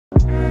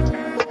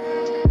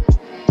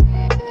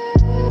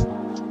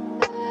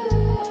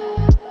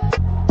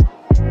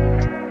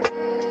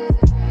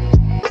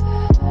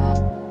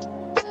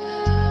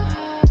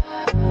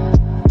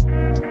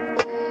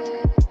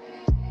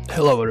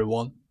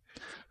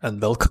and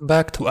welcome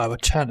back to our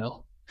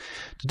channel.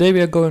 Today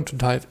we are going to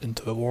dive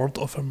into the world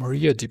of a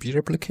MariaDB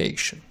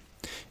replication.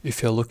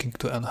 If you are looking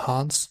to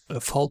enhance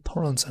fault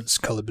tolerance and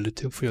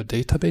scalability of your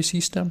database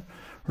system,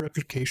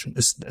 replication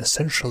is an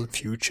essential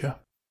feature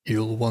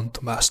you'll want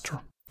to master.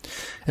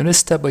 In this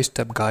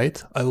step-by-step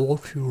guide, I will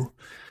walk through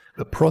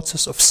the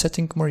process of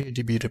setting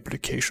MariaDB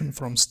replication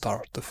from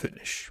start to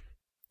finish.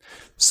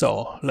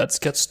 So let's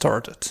get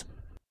started.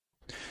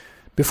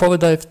 Before we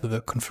dive into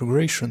the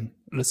configuration,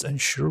 let's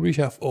ensure we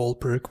have all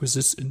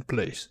prerequisites in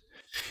place.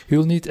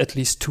 You'll need at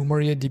least 2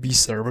 MariaDB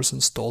servers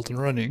installed and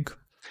running.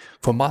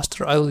 For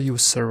master, I will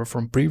use server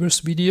from previous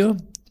video.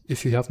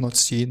 If you have not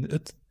seen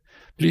it,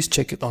 please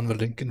check it on the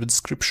link in the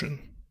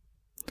description.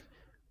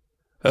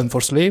 And for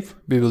slave,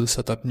 we will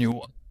set up new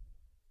one.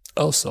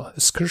 Also,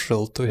 it's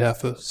crucial to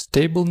have a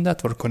stable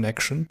network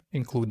connection,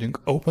 including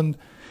open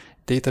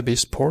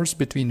database ports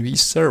between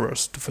these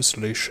servers to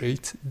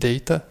facilitate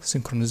data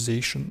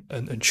synchronization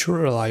and ensure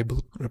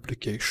reliable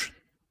replication.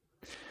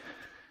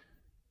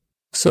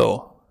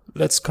 So,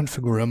 let's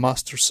configure a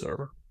master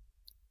server.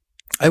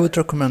 I would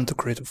recommend to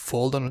create a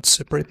folder and a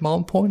separate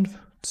mount point.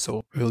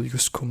 So we'll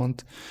use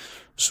command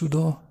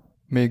sudo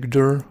make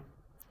dir,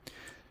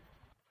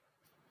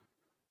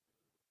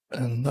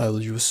 and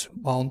I'll use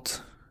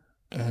mount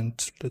and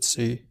let's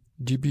say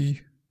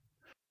db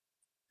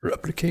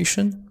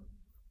replication.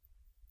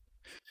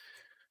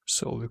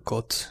 So we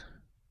got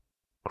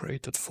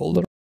created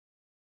folder.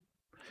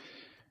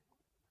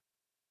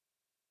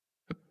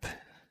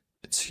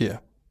 It's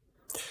here.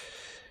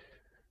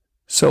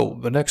 So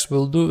the next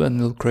we'll do, and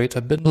we'll create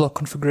a binlog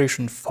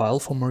configuration file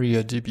for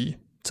MariaDB.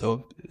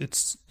 So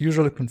it's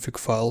usually config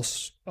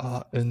files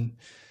in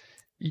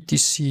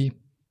etc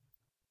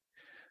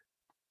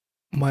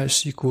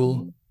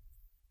MySQL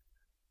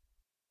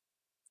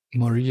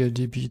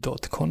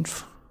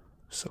MariaDB.conf.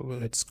 So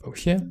let's go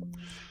here.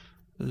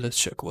 Let's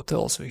check what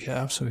else we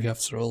have. So we have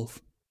several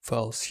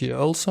files here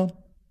also.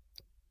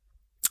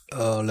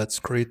 Let's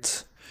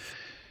create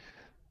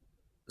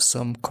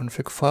some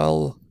config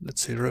file,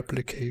 let's say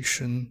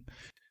replication.cnv.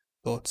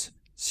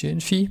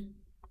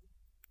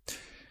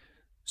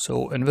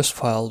 So in this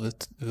file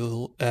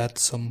we'll add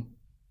some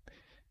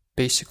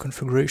basic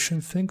configuration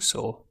things.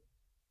 So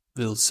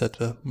we'll set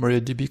a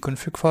MariaDB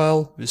config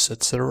file, we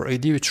set server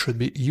ID, which should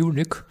be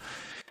unique.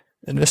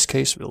 In this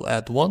case we'll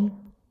add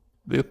one.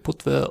 We'll put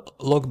the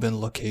logbin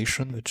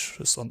location, which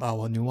is on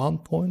our new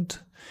mount point.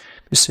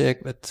 We say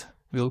that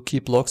we'll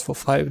keep logs for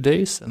 5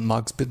 days and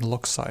max bin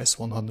log size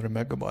 100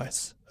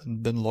 megabytes.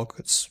 And binlog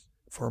its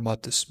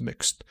format is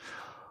mixed.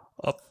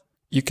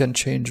 You can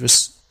change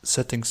this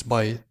settings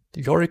by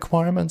your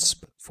requirements,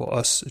 but for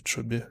us it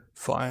should be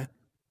fine.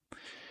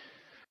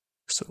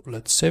 So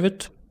let's save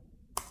it.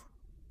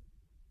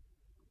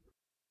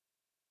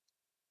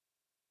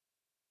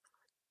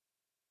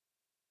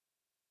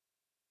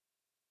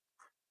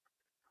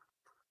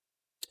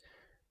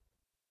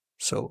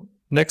 So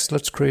next,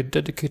 let's create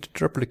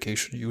dedicated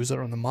replication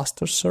user on the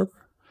master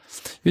server.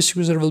 This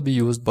user will be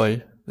used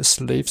by the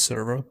slave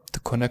server to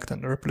connect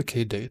and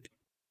replicate data.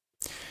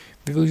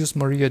 We will use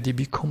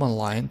MariaDB command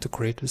line to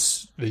create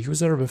the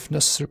user with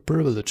necessary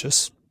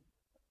privileges.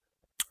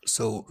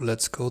 So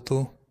let's go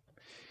to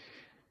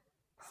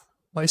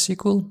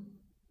MySQL,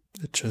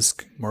 which is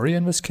Maria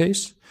in this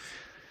case.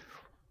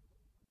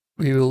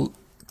 We will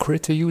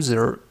create a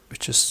user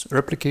which is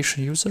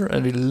replication user,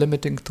 and we're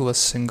limiting to a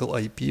single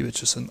IP,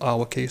 which is in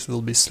our case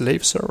will be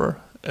slave server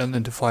and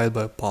identified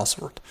by a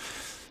password.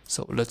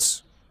 So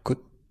let's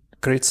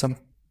create some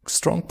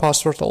strong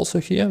password also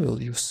here.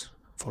 We'll use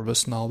for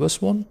this now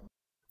this one.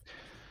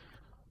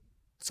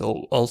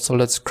 So also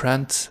let's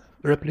grant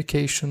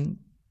replication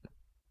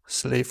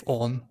slave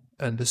on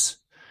and this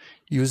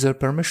user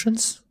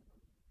permissions.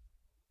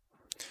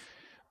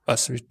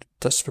 As we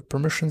test the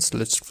permissions,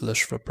 let's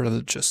flash the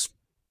privileges.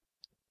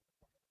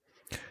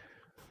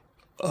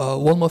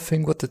 One more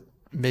thing what it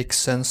makes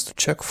sense to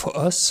check for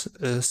us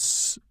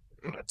is,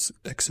 let's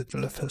exit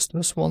first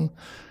this one,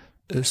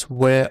 is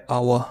where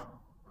our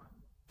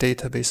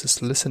database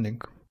is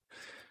listening.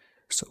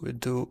 So we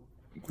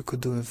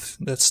could do if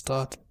let's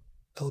start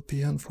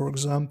LPN, for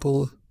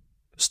example.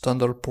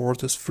 Standard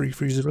port is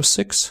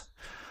 3306,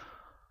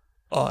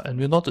 and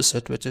we notice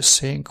that it is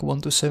saying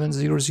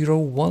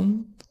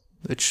 127.0.0.1,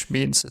 which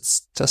means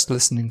it's just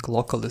listening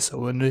locally. So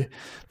when we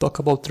talk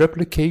about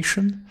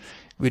replication,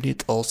 we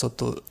need also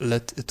to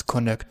let it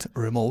connect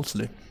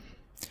remotely.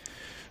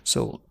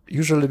 So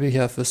usually we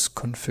have this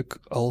config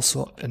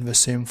also in the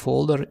same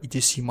folder,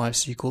 etc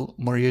MySQL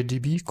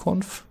MariaDB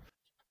conf,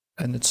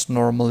 and it's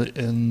normally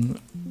in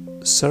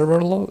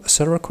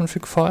server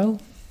config file.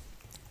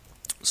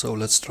 So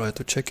let's try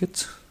to check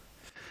it.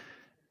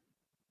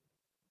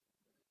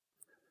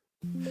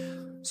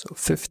 So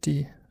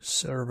 50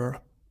 server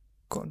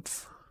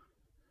conf,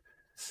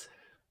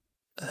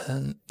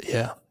 and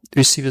yeah,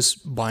 we see this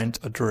bind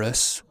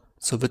address.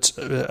 So that's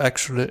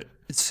actually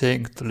it's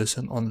saying to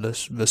listen on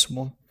this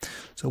one.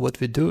 So what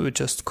we do, we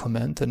just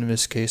comment, and in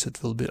this case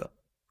it will be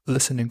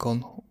listening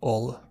on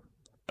all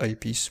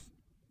IPs.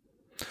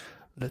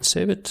 Let's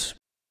save it.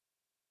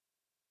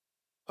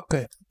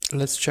 Okay,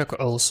 let's check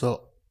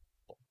also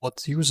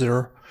what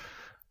user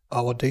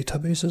our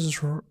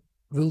databases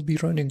will be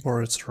running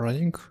or it's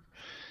running.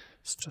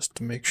 It's just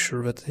to make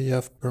sure that they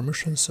have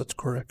permissions set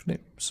correctly.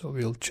 So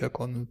we'll check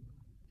on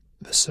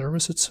the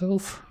service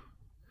itself.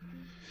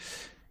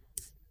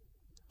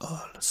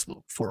 Let's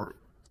look for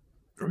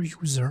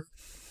user.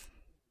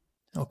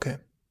 Okay,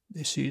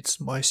 you see it's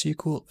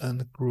MySQL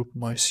and group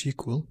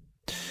MySQL.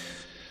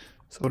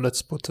 So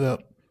let's put a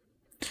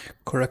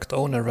correct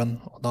owner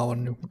on our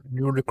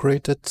newly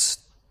created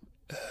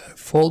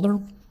folder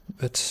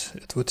that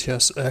it would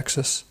have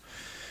access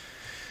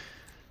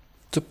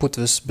to put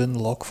this bin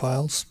log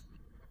files.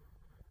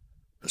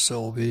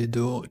 So we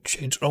do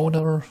change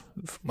owner,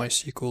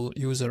 MySQL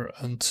user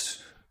and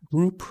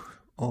group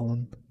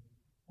on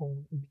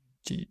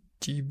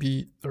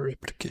MariaDB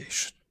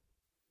Replication.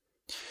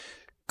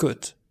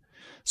 Good.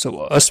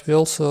 So as we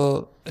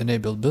also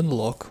enable bin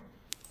log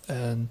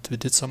and we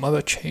did some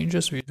other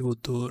changes we do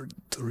to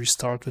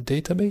restart the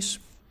database.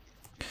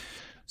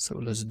 So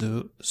let's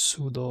do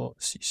sudo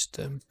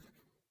system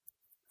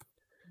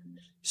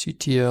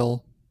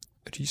ctl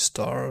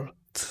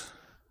restart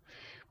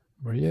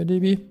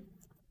MariaDB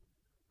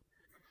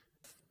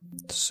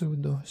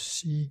sudo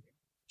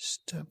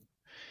system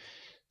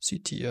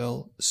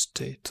ctl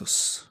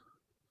status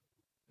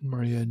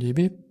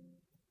MariaDB.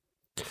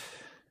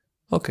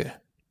 Okay,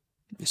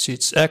 you see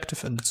it's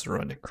active and it's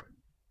running.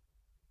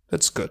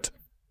 That's good.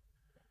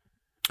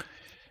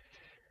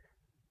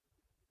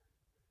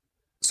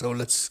 So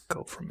let's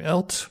go from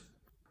out.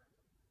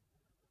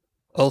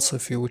 Also,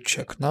 if you would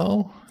check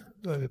now,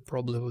 we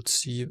probably would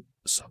see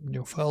some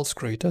new files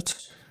created.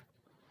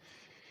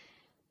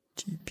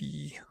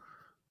 DB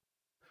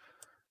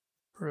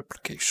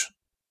replication.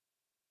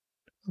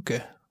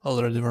 Okay,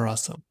 already there are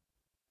some.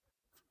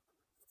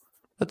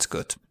 That's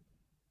good.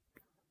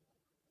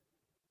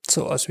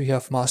 So as we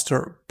have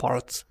master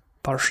part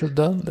partially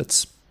done,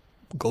 let's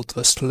go to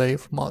the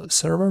slave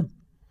server.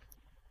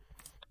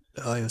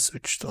 I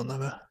switched on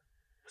the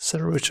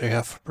server which I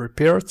have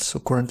prepared. So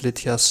currently it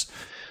has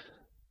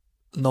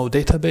no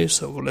database,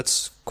 so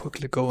let's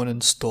quickly go and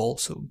install.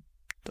 So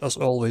as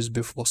always,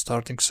 before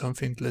starting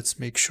something, let's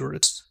make sure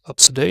it's up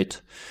to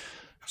date.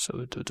 So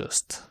we do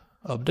just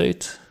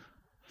update.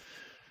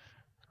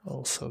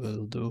 Also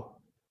we'll do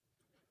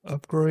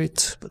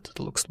upgrade, but it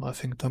looks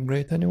nothing to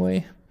upgrade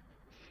anyway.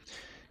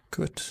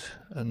 Good.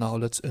 And now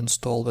let's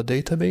install the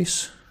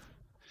database.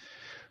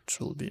 It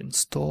will be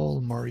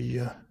install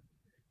MariaDB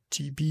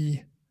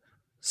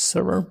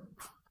server.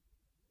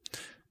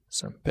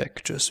 Some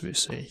packages we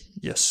say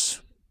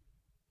yes.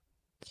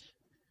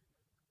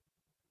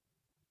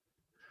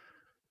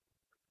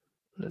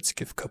 Let's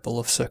give a couple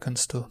of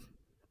seconds to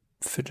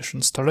finish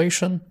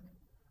installation.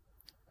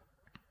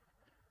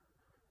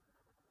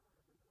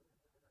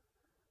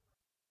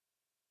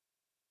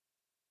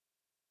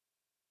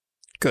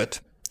 Good.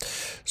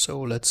 So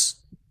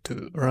let's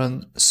do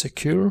run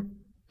secure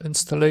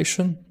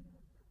installation.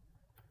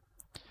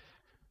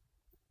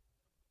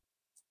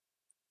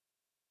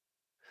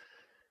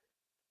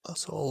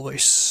 As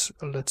always,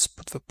 let's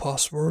put the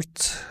password.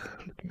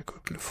 Let me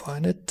quickly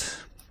find it.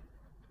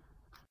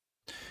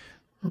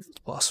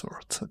 Root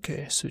password.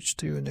 Okay, switch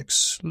to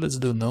Unix. Let's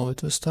do no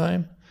this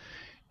time.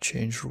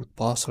 Change root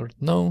password,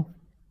 no.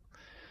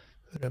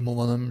 Remove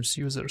anonymous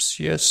users,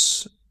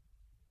 yes.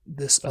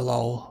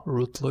 Disallow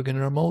root login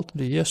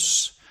remotely,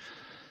 yes.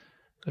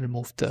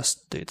 Remove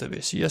test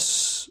database,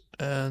 yes.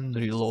 And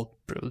reload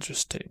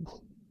privileges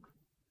table.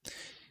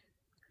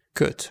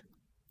 Good.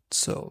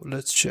 So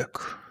let's check.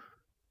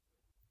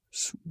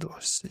 Sudo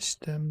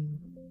system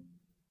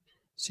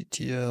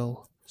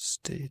ctl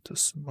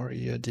status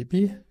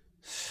MariaDB.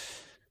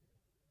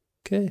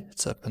 Okay,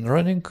 it's up and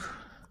running.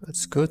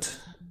 That's good.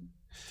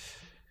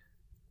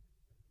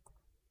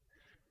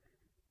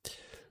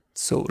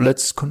 So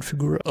let's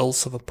configure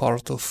also the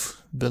part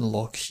of bin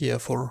log here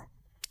for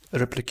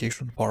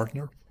replication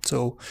partner.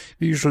 So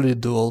we usually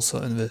do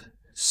also in the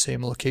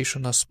same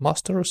location as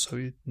master. So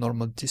we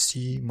normally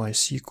see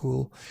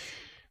MySQL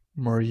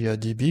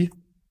MariaDB.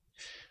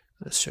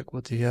 Let's check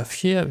what we have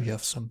here. We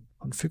have some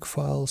config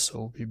files.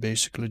 So we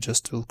basically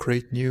just will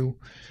create new.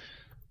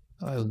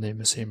 I'll name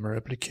the same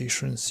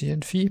replication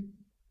CNV.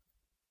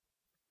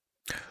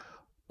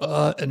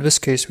 In this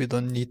case, we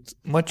don't need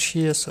much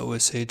here, so we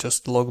say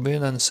just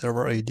login and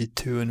server ID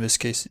 2, in this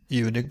case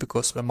unique,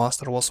 because the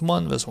master was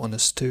 1, this one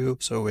is 2,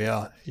 so we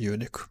are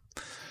unique.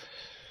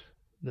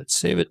 Let's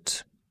save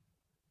it.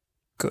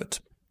 Good.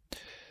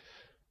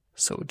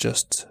 So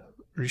just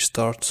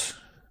restart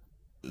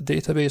the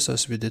database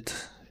as we did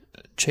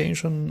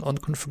change on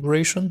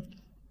configuration.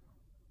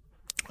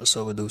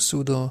 So we do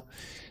sudo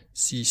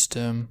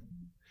system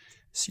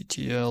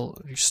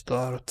ctl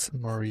restart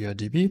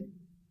MariaDB.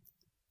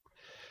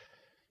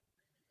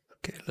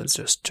 Okay, let's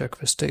just check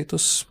the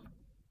status.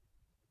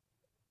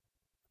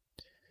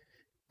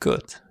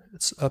 Good,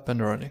 it's up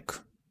and running.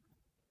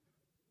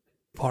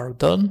 Part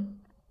done.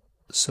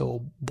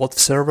 So both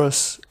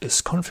servers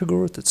is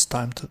configured, it's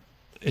time to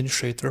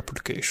initiate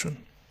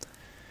replication.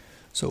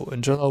 So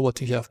in general,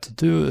 what you have to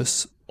do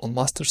is on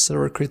master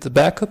server create a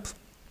backup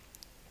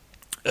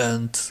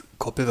and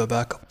copy the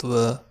backup to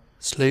the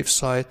slave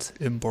side,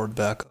 import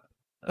backup,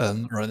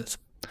 and run it.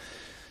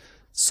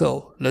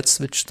 So let's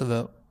switch to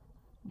the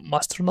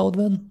master node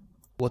then.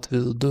 What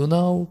we'll do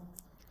now,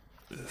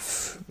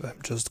 if I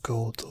just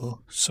go to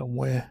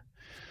somewhere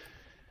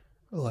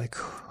like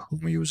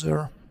home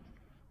user,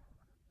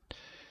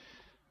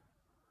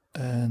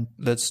 and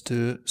let's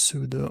do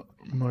sudo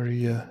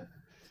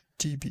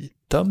MariaDB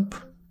dump.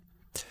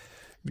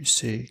 We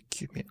say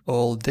give me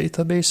all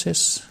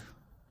databases,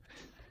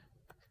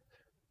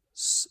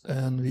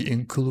 and we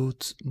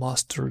include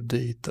master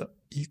data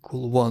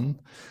equal 1.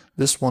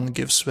 This one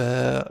gives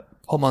the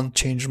command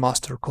change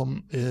master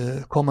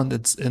command.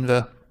 It's in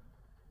the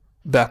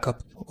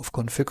backup of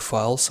config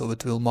file, so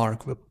it will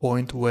mark the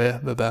point where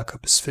the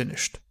backup is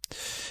finished.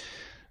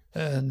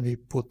 And we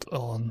put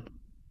on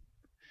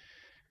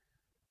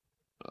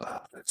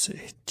let's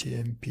say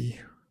tmp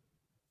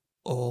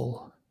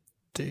all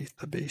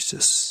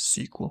databases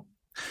SQL.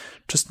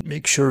 Just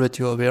make sure that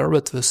you're aware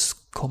that this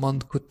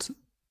command could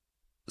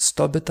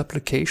stop it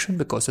application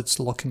because it's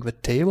locking the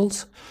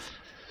tables.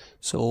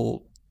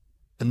 So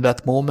in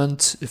that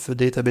moment, if the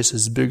database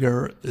is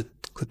bigger, it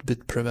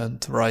could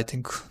prevent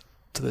writing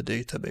to the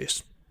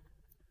database.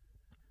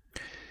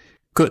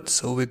 Good,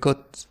 so we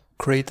got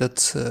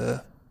created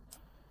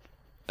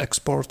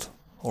export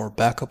or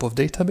backup of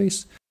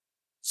database.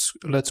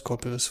 Let's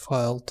copy this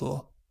file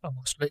to our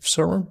slave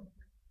server.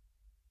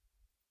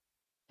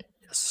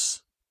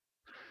 Yes,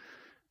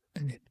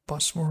 I need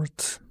password.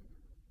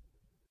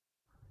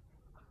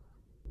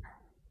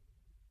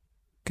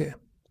 Okay,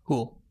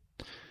 cool.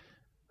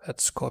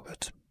 Let's copy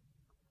it.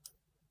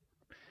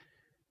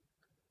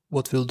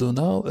 What we'll do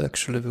now,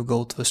 actually we'll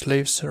go to the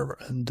slave server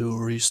and do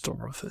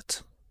restore of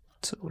it.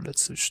 So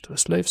let's switch to a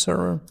slave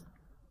server.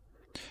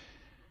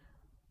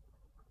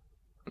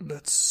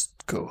 Let's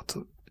go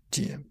to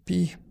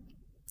tmp.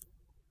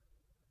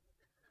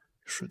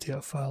 Should have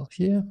a file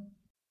here.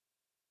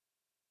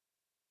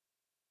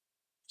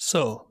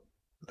 So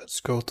let's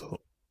go to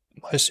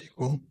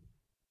MySQL.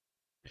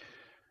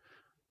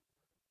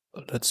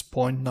 Let's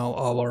point now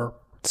our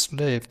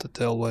slave to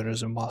tell where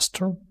is a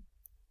master.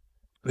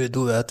 We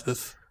do that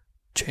with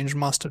change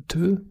master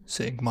to,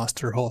 saying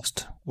master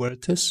host where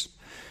it is,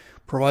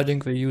 providing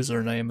the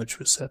username which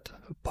we set,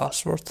 a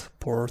password,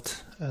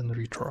 port, and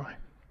retry.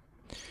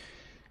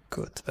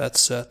 Good, that's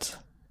set.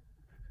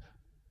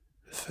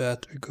 With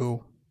that we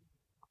go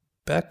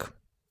back.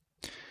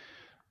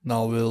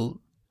 Now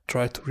we'll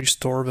try to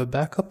restore the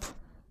backup.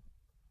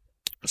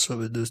 So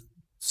we do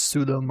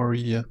sudo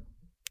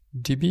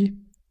MariaDB,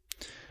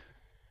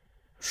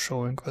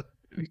 showing that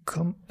we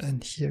come,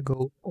 and here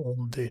go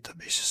all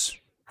databases.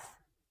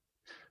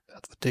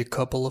 That would take a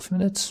couple of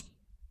minutes,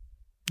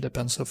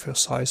 depends on the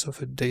size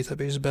of a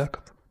database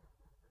backup.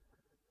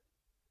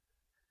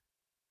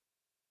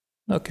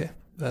 Okay,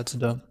 that's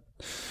done.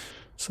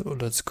 So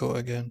let's go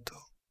again to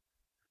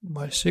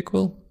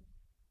MySQL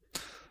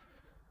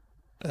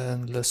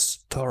and let's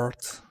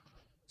start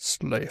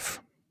slave.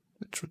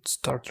 It should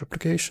start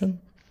replication.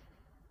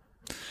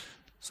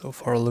 So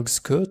far looks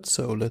good,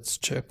 so let's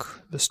check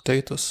the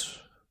status.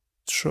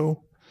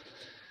 Show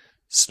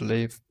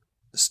slave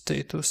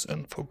status,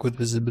 and for good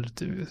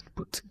visibility we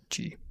put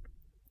G.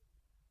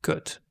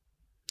 Good.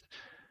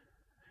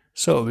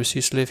 So we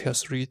see slave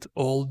has read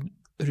all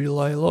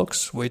relay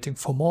logs, waiting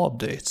for more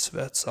updates.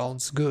 That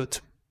sounds good.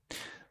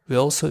 We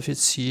also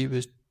see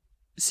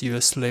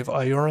the slave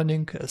IO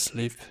running, a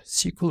slave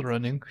SQL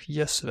running.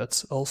 Yes,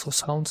 that also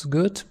sounds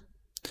good.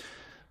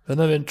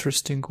 Another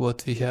interesting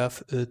what we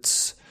have,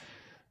 it's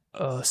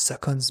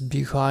seconds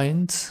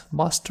behind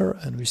master,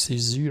 and we see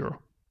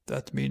 0.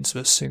 That means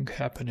the thing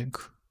happening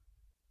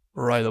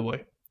right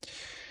away.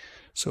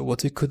 So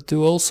what we could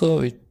do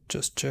also, we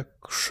just check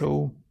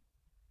show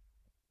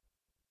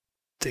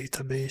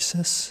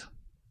databases.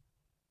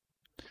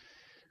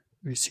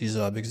 We see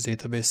Zabbix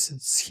database,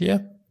 it's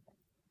here.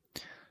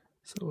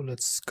 So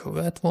let's go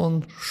that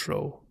one,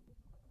 show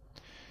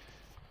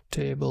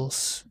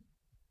tables.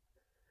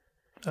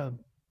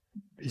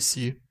 We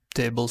see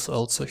tables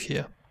also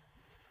here.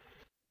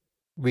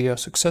 We have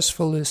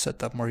successfully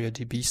set up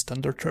MariaDB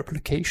standard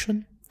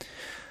replication.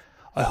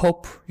 I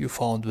hope you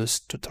found this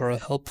tutorial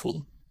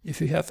helpful.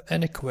 If you have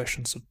any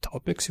questions or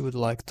topics you would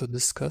like to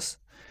discuss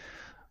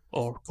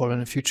or cover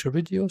in future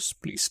videos,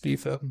 please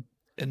leave them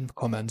in the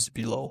comments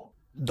below.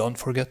 Don't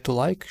forget to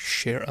like,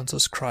 share and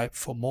subscribe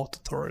for more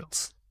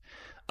tutorials.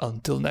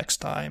 Until next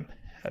time,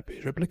 happy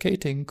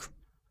replicating!